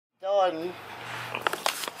one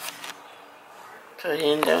to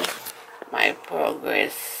hinder my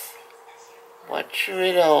progress, but through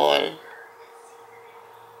it all,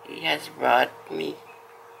 He has brought me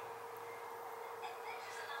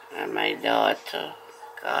and my daughter.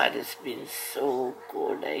 God has been so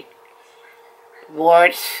good.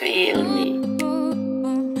 Words fail me.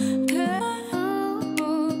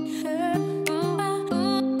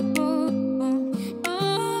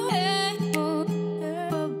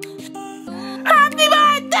 Happy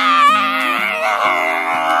birthday!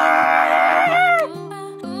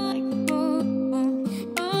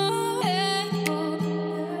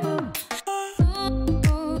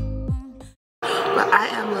 But I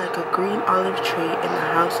am like a green olive tree in the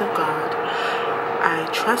house of God. I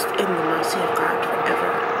trust in the mercy of God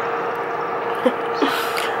forever.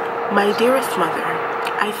 My dearest mother,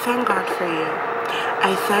 I thank God for you.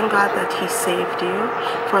 I thank God that He saved you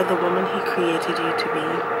for the woman He created you to be.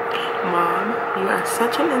 Mom, you are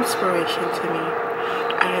such an inspiration to me.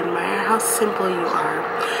 I admire how simple you are.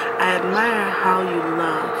 I admire how you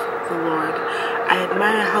love the Lord. I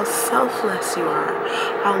admire how selfless you are,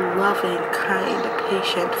 how loving, kind,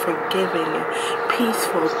 patient, forgiving,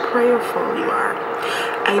 peaceful, prayerful you are.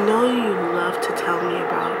 I know you love to tell me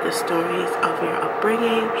about the stories of your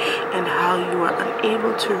upbringing and how you were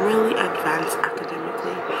unable to really advance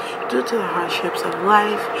academically due to the hardships of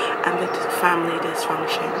life and the family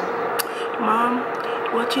dysfunction. Mom,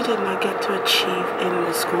 what you did not get to achieve in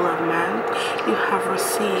the school of man, you have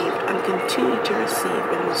received and continue to receive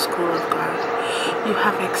in the school of God. You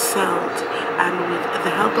have excelled, and with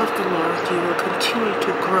the help of the Lord, you will continue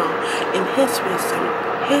to grow in His wisdom,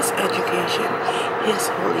 His education, His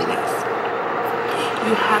holiness.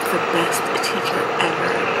 You have the best teacher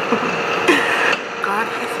ever. God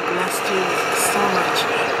has blessed you so much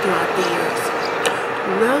throughout the years.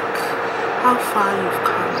 Look how far you've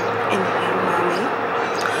come in Him, Mommy.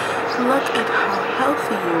 Look at how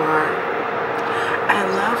healthy you are. I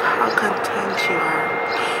love how content you are.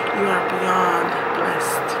 You are beyond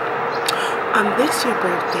blessed. On this your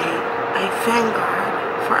birthday, I thank God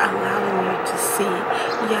for allowing you to see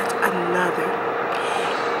yet another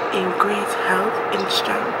in great health and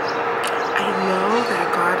strength. I know that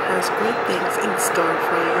God has great things in store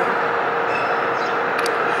for you.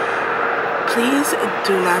 Please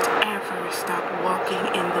do not ever stop walking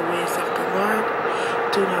in the ways of the Lord.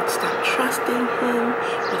 Do not stop trusting Him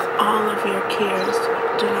with all of your cares.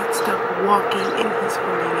 Do not stop walking in His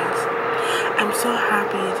holiness. I'm so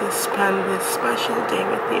happy to spend this special day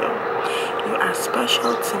with you. You are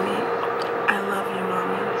special to me. I love you,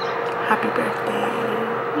 Mommy. Happy birthday.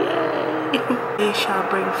 Yay! They shall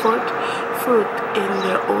bring forth fruit in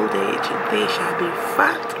their old age. They shall be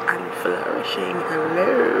fat and flourishing.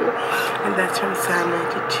 Hello. And that's from Psalm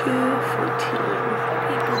 92:14.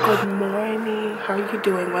 Good morning. How are you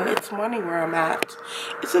doing? Well, it's morning where I'm at.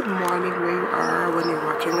 Is it morning where you are when you're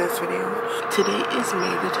watching this video? Today is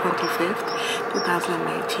May the 25th,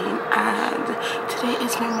 2019, and today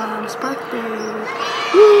is my mom's birthday.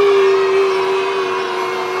 Woo!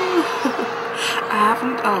 I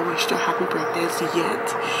haven't wished her happy birthdays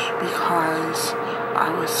yet because I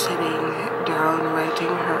was sitting down writing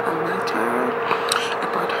her a letter. I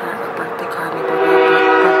bought her a birthday card and I bought her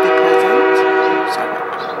a birthday present. Sorry.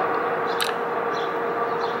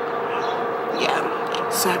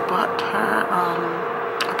 So I bought her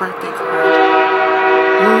a birthday card.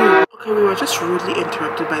 Okay, we were just rudely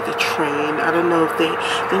interrupted by the train. I don't know if they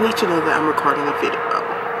need to know that I'm recording a video.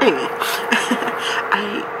 Anyway,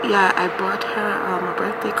 I bought her a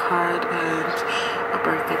birthday card and a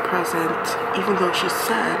birthday present, even though she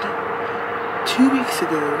said 2 weeks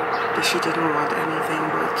ago that she didn't want anything,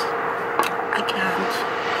 but I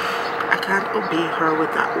can't obey her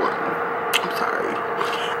with that one. I'm sorry.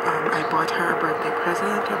 I bought her a birthday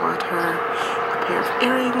present. I bought her a pair of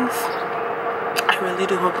earrings. I really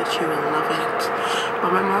do hope that she will love it. But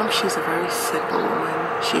my mom, she's a very simple woman.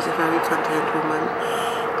 She's a very content woman.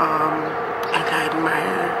 And I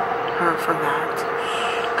admire her for that.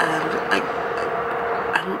 And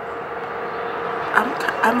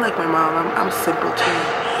I'm like my mom. I'm simple too.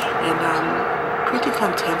 And I'm pretty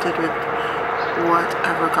contented with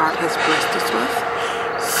whatever God has blessed us with.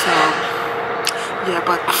 So yeah,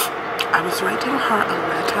 but I was writing her a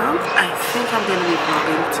letter. I think I'm going to be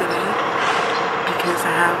vlogging today because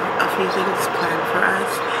I have a few things planned for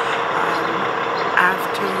us. I'm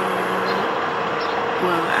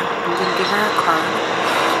going to give her a card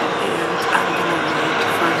and I'm going to wait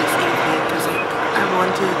for this evening because I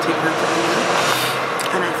want to take her to dinner,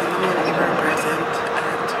 and I think I'm going to give her a present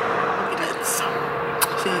and let's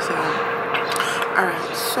see you soon.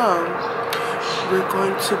 Alright, so we're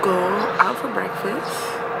going to go out for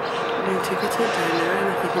breakfast. I'm going to take her to dinner,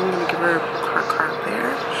 and I think I'm going to give her a card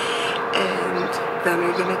there. And then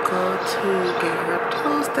we're going to go to get her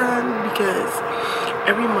toes done, because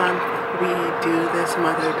every month we do this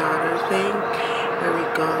mother-daughter thing where we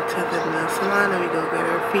go to the nail salon and we go get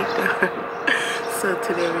our feet done. So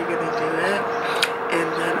today we're going to do it. And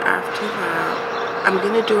then after that, I'm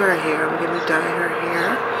going to do her hair. I'm going to dye her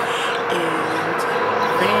hair. And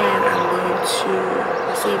then I'm going to,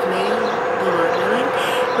 this evening, Lord willing,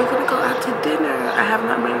 we're going to go out to dinner. I have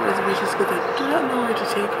not made reservations because I do not know where to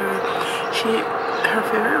take her. Her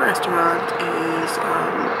favorite restaurant is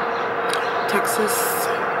Texas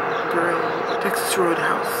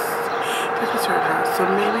Roadhouse. So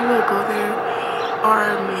maybe we'll go there, or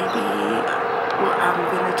maybe I'm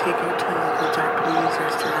gonna take her to the Japanese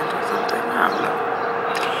restaurant or something. I don't know.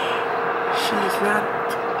 She's not.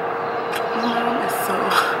 My mom is so.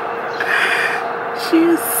 She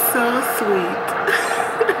is so sweet.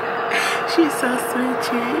 She's so sweet.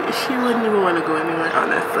 She wouldn't even want to go anywhere.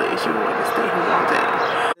 Honestly, she would want to stay home all day.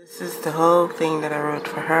 This is the whole thing that I wrote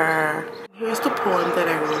for her. Here's the poem that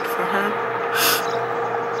I wrote for her.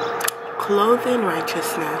 Clothed in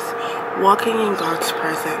righteousness, walking in God's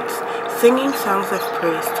presence, singing songs of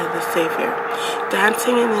praise to the Savior,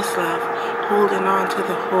 dancing in His love, holding on to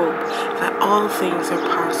the hope that all things are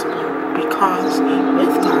possible, because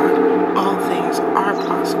with God, all things are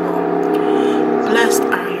possible. Blessed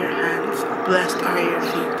are your hands, blessed are your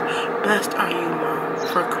feet, blessed are you, Mom,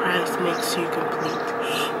 for Christ makes you complete.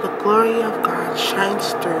 The glory of God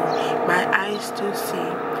shines through, my eyes do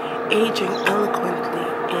see, aging eloquently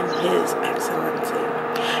in His excellency.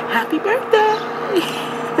 Happy birthday!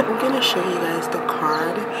 I'm gonna show you guys the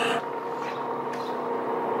card.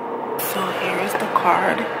 So here's the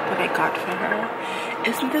card that I got for her.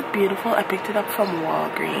 Isn't it beautiful? I picked it up from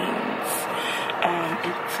Walgreens.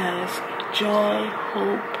 It says joy,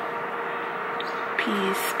 hope,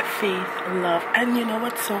 peace, faith, love. And you know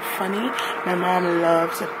what's so funny? My mom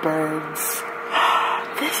loves birds.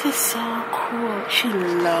 This is so cool. She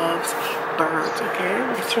loves birds,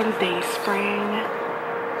 okay? It's from Dayspring.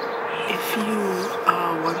 If you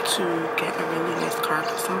want to get a really nice card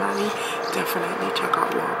for somebody, definitely check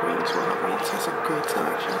out Walgreens. Walgreens has a great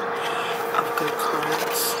selection of good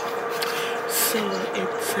cards. So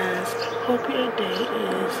it says, hope your day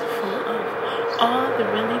is full of all the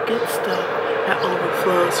really good stuff that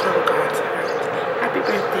overflows from God's heart. Happy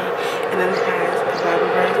birthday. And then it has a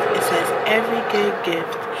Bible verse. It says, every good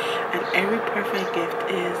gift and every perfect gift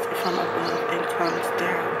is from above and comes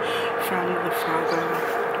down from the Father.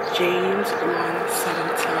 James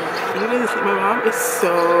 1:17. You guys, my mom is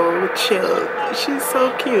so chilled. She's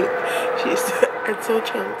so cute. She's so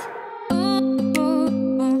chilled.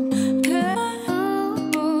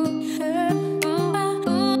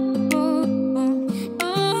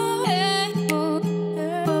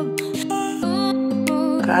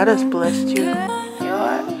 God has blessed you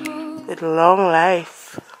with long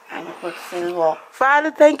life. And good silver.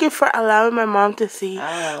 Father, thank you for allowing my mom to see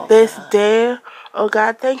this day. Oh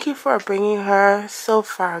God, thank you for bringing her so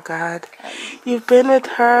far, God. You've been with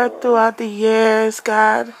her throughout the years,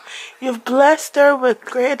 God. You've blessed her with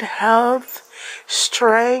great health,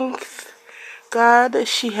 strength. God,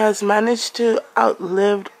 she has managed to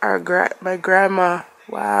outlive my grandma.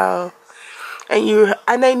 Wow.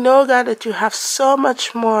 And I know, God, that you have so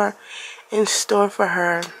much more in store for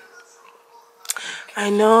her. I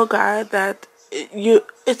know, God, that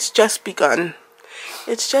it's just begun.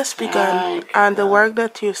 It's just begun, and the work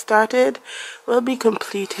that you started will be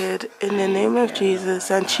completed in the name of Jesus,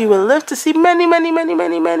 and she will live to see many, many, many,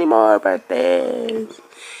 many, many more birthdays.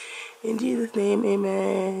 In Jesus' name,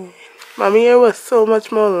 amen. Mommy hair was so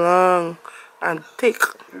much more long and thick.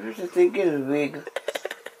 I used to think it was wig.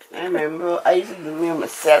 I remember I used to do me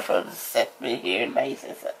myself. I would set my hair nice.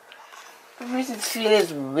 I said, I used to feel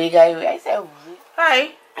this wig. I said, wig.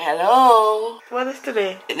 Hi. Hello. What is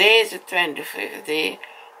today? Today is the 25th day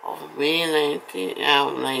of May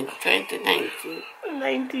 2019.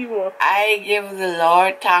 91. I give the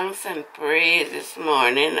Lord thanks and praise this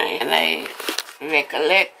morning, and I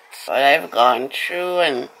recollect what I've gone through,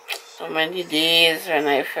 and so many days when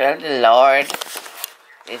I felt the Lord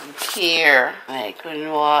didn't care. I couldn't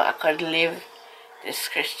walk, I couldn't live this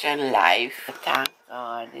Christian life. Thank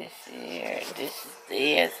God this year, this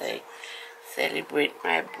day, as I celebrate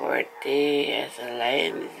my birthday, as I lie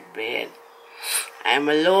in this bed. I'm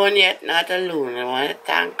alone yet not alone. I want to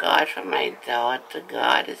thank God for my daughter.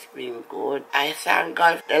 God has been good. I thank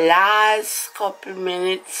God for the last couple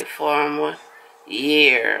minutes before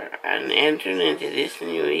year and entering into this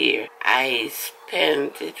new year, I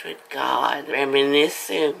spent it with God,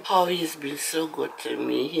 reminiscing how He's been so good to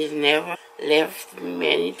me. He's never left me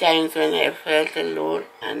many times when I felt alone,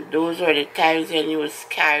 and those were the times when He was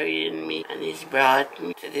carrying me, and He's brought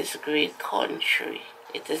me to this great country.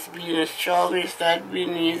 It has been a struggle, it's not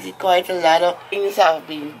been easy. Quite a lot of things have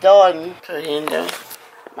been done to hinder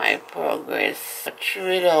my progress. But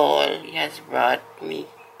through it all, He has brought me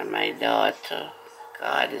and my daughter.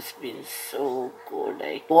 God has been so good.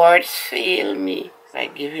 Words fail me. I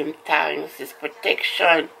give Him thanks, His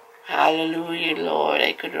protection. Hallelujah, Lord.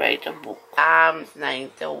 I could write a book. Psalms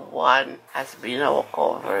 91 has been our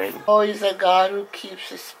covering. Oh, He's a God who keeps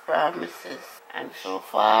His promises. And so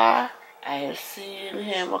far, I have seen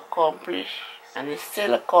Him accomplish, and He's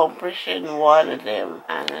still accomplishing one of them.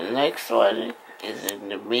 And the next one is in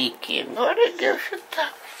the making. Lord, I give You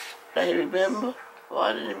thanks. I remember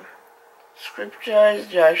one of the scriptures,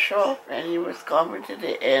 Joshua, when he was coming to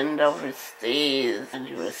the end of his days, and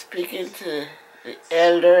he was speaking to the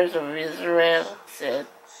elders of Israel, said,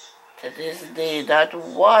 to this day, that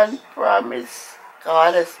one promise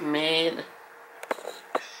God has made,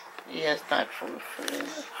 He has not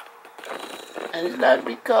fulfilled. And it's not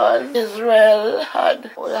because Israel had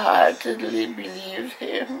wholeheartedly believed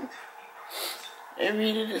Him. They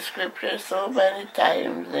read the scripture so many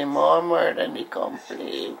times, they murmured and they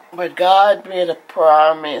complained. But God made a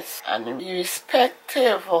promise, and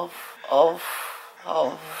irrespective of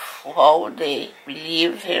how they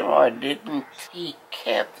believed Him or didn't, He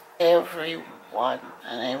kept everyone.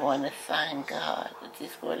 And I want to thank God that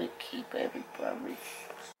He's going to keep every promise.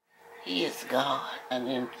 He is God, and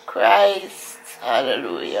in Christ,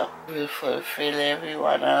 hallelujah, will fulfill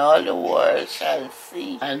everyone, and all the world shall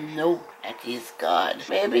see and know that He is God.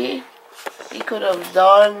 Maybe He could have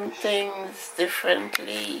done things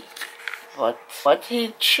differently, but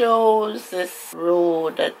He chose this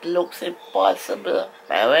road that looks impossible.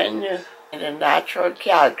 But when you in the natural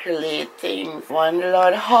calculate things, wonder,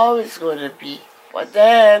 Lord, how it's going to be. But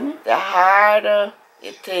then, the harder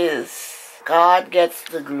it is, God gets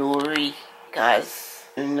the glory, because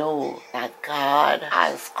you know that God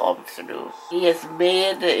has come through. He has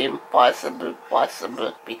made the impossible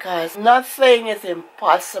possible, because nothing is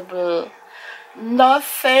impossible.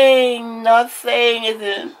 Nothing is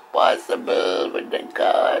impossible with the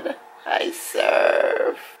God I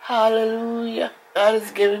serve. Hallelujah. God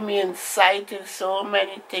has given me insight in so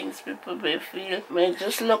many things people may feel. May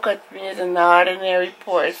just look at me as an ordinary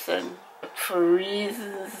person. But for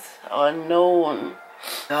reasons unknown,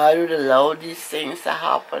 God would allow these things to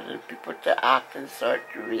happen and people to act in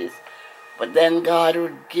certain ways. But then God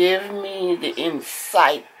would give me the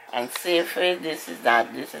insight and say, Faith, this is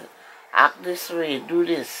that, this is, act this way, do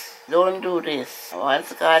this, don't do this.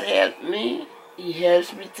 Once God helped me, He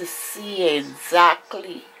helps me to see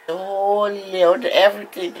exactly the whole layout,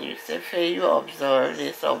 everything. You say, Faith, you observe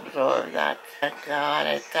this, observe that. Thank God,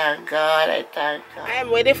 I thank God, I thank God. I am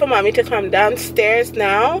waiting for Mommy to come downstairs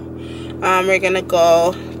now. We're gonna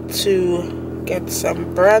go to get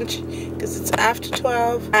some brunch because it's after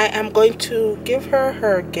 12. I am going to give her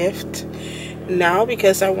her gift now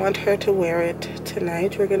because I want her to wear it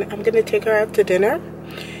tonight. I'm gonna take her out to dinner,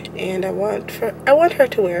 and I want her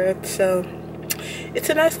to wear it. So it's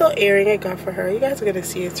a nice little earring I got for her. You guys are gonna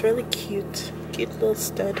see it's really cute little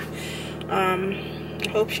stud. I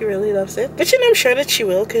hope she really loves it, but I'm sure that she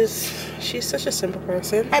will because she's such a simple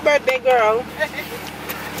person. Hi, birthday girl.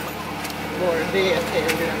 Birthday,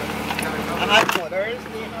 and I Mother's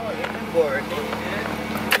Day now,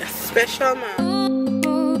 birthday. Special mom.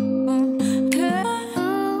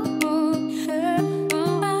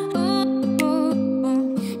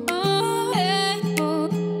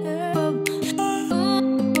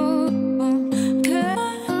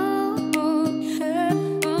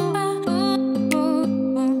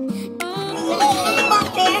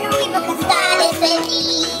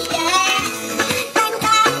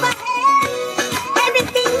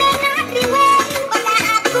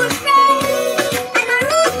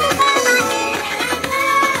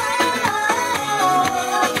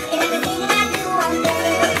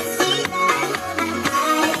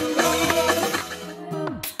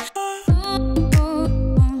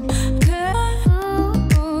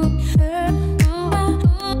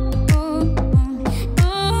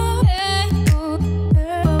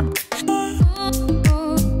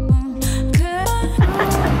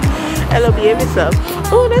 Hello, behave yourself.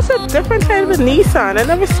 Oh, that's a different kind of a Nissan. I've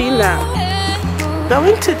never seen that.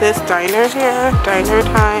 Going to this diner here. Diner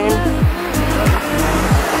time.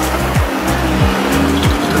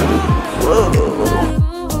 Whoa.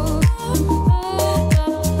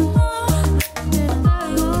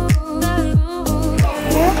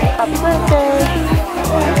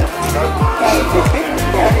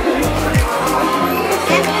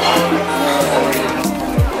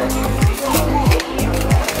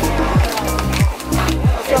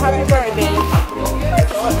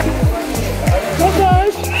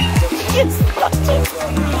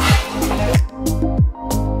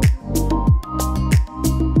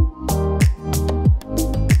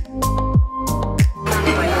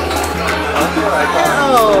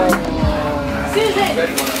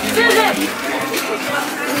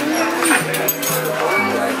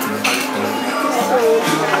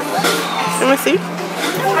 me see. Join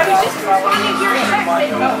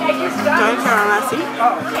Caroline, see.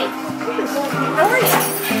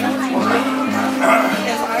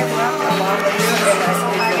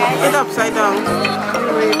 It's upside down.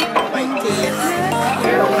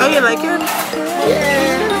 Oh, you like it?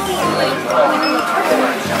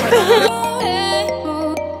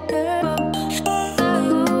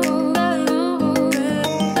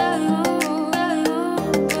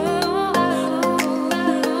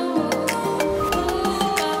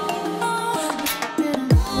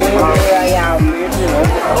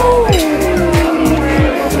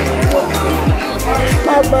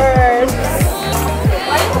 My birds.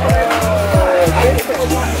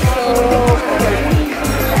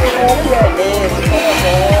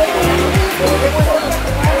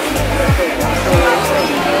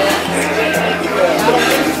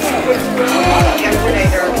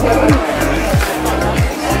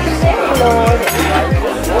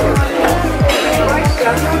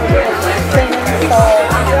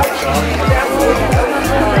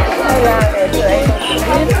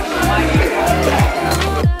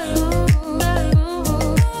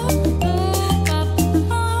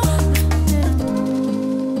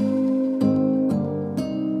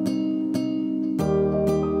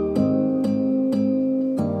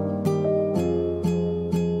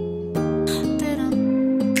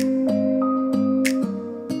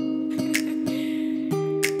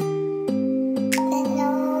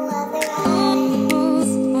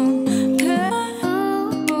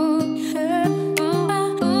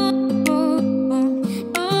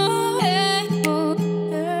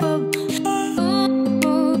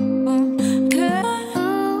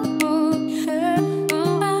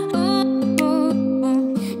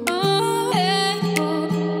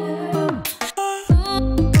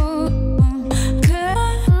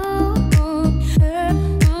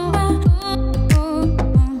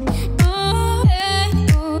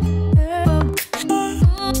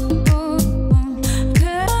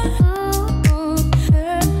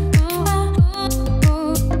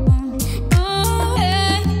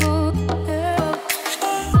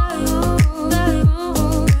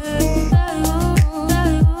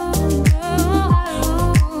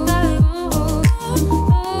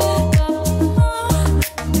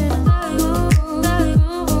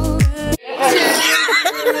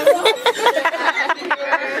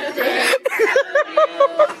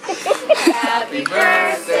 Happy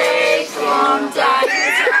birthday, long time.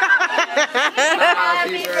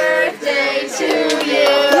 Happy birthday to you.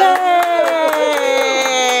 Yay!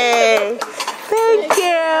 Thank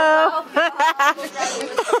you.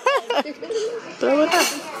 Throw it up.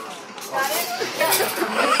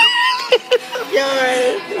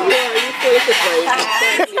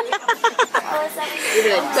 You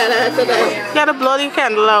gotta blow the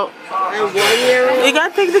candle out. I'm 1 year old. You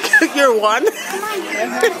gotta take the your one.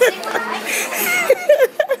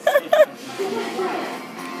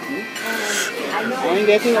 I'm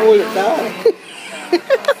getting old now.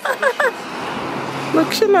 Look,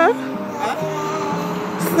 Shana.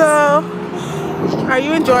 So, are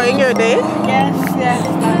you enjoying your day? Yes, yes.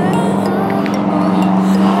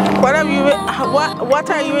 What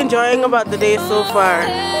are you enjoying about the day so far?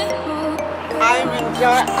 I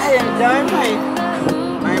enjoy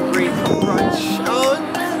my breakfast brunch out,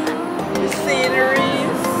 the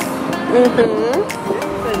sceneries. The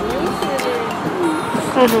new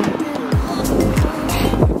sceneries.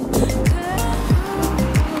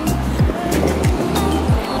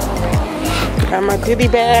 Got my goodie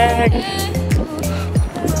bag.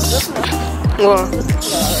 Well,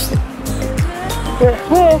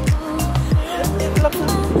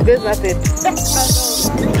 there's nothing.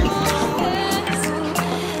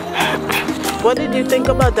 What did you think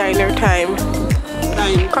about diner time?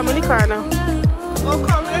 Come in the car now. Oh,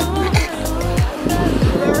 come in.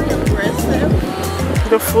 Very impressive.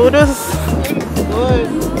 The food is Good.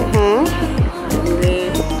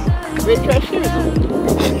 The treasure.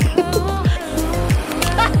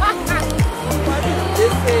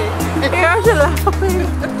 Yeah, you're laughing.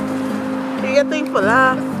 You get things for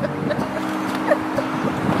laugh.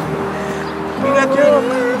 You got joke.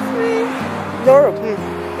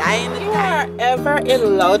 If you are ever in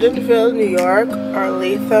Loudonville, New York or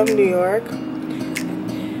Latham, New York,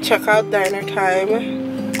 check out Diner Time.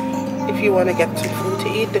 If you want to get some food to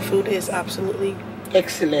eat, the food is absolutely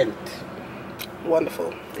Excellent.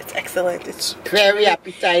 wonderful. It's excellent. It's Very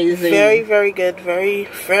appetizing. very, very good. Very,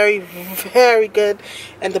 very, very good.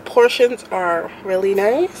 And the portions are really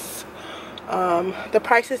nice. The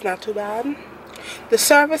price is not too bad. The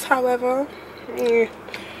service, however,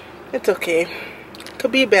 it's okay.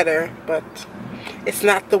 Could be better, but it's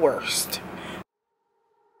not the worst.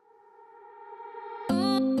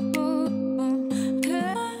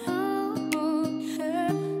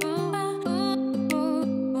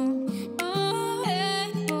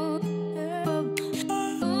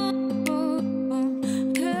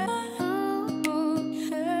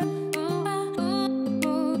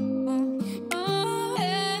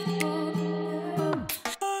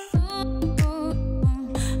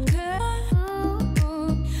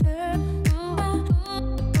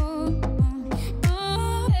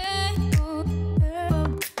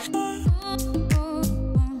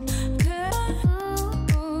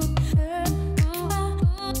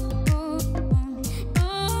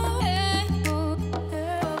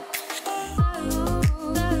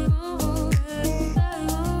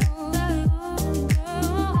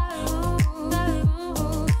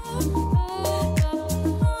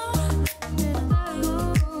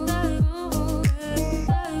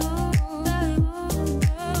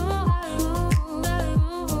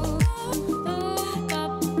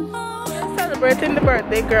 celebrating the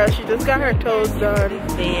birthday girl. She just got her toes done.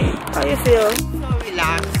 How you feel? So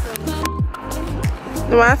relaxed.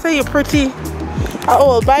 The man say you're pretty. How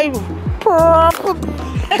old, baby?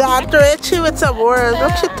 Doctorate you with some words.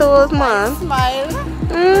 Look your toes, man. Smile.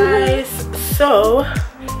 Guys, so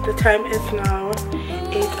the time is now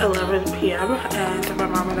 8:11 p.m. and my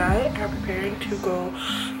mom and I are preparing to go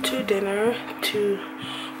to dinner to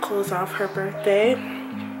close off her birthday.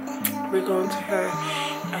 We're going to her,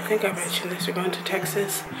 I think I mentioned this, we're going to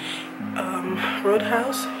Texas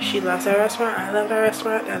Roadhouse. She loves our restaurant, I love our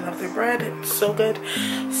restaurant, I love their bread, it's so good.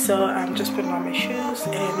 So I'm just putting on my shoes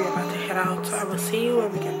and we're about to head out. So I will see you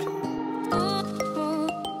when we get to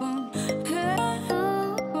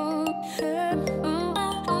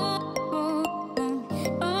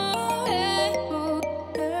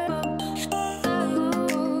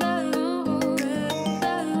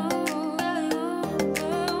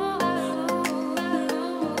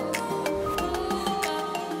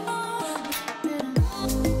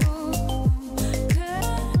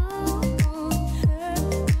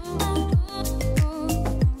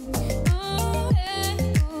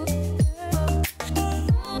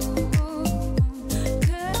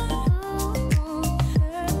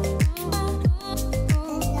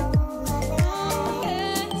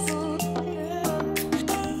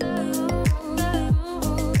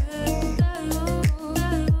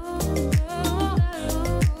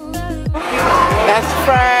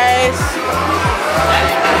fries,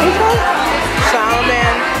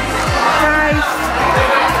 salmon, rice,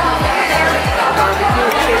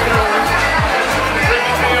 barbecue chicken,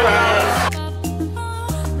 fries.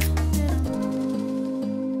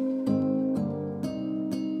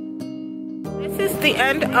 This is the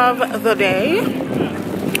end of the day.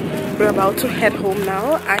 We're about to head home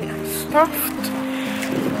now. I am stuffed.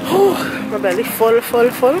 Oh, my belly full.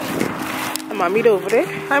 And mommy's over there.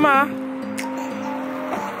 Hi, Ma.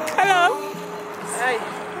 Hello. Hi.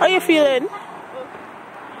 How you feeling?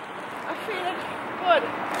 I'm feeling good.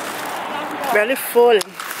 Belly full.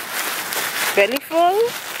 Belly full.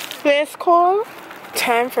 Face cold.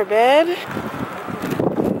 Time for bed.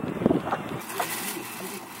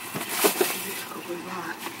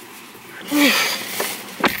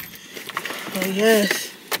 Oh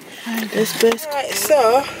yes. This best. Alright,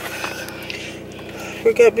 so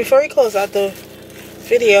we're good. Before we close out the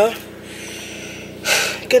video,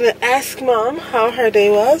 gonna ask Mom how her day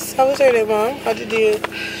was. How was her day, Mom? How do you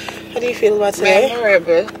feel about today?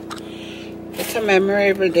 Memorable. It's a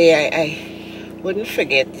memorable day. I wouldn't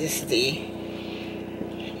forget this day.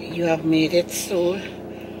 You have made it so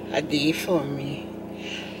a day for me.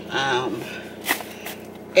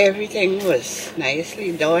 Everything was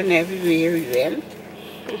nicely done everywhere we went.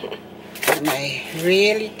 And I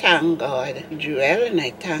really thank God, Joel, and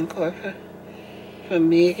I thank her for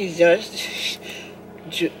making it's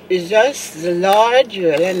just the Lord,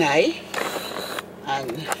 Joel, and I,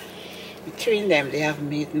 and between them they have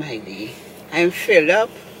made my day. I'm filled up.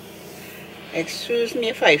 Excuse me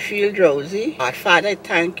if I feel drowsy. God, Father, I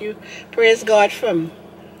thank you. Praise God from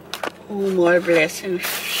whom all blessings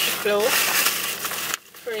flow.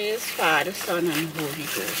 Praise Father, Son, and Holy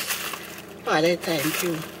Ghost. Father, I thank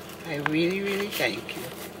you. I really thank you.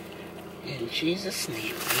 In Jesus'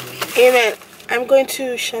 name, amen. Amen. I'm going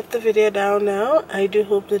to shut the video down now. I do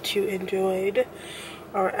hope that you enjoyed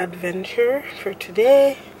our adventure for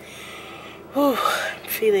today. Whew, I'm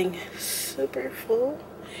feeling super full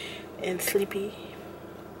and sleepy.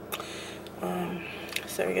 So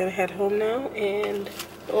we're gonna head home now and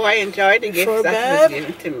Oh, I enjoyed the gift that was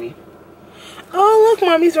given to me. Oh, look,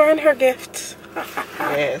 Mommy's wearing her gift.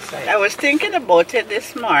 Yes, I was thinking about it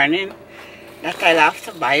this morning that I'll have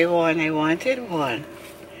to buy one. I wanted one.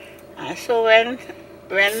 And so when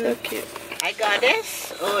So cute. I got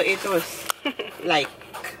this, oh, it was like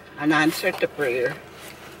an answer to prayer.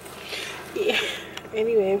 Yeah.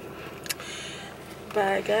 Anyway,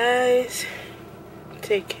 bye guys.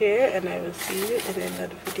 Take care, and I will see you in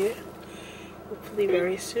another video. Hopefully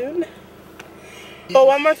very soon. Oh,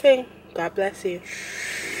 one more thing. God bless you.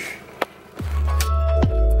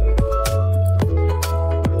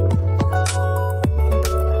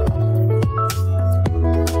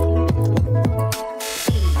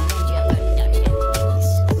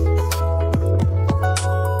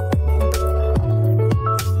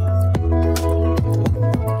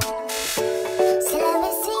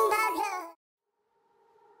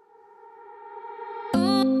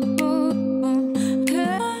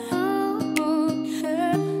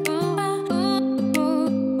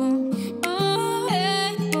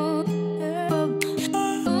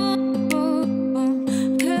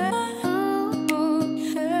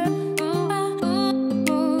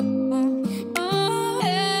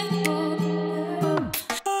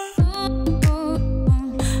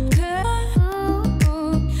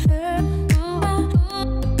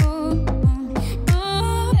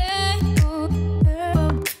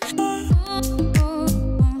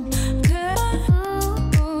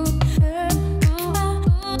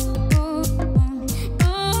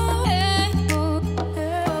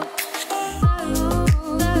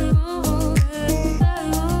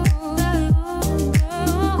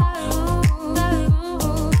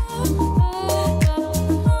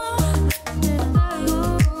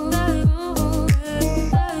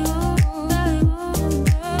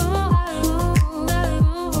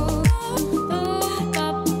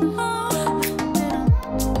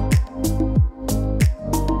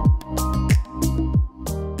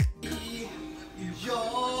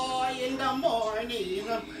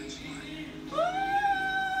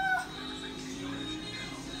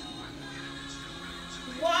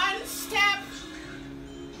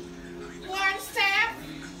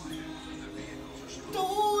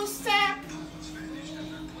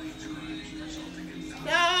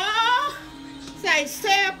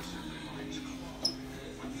 Say a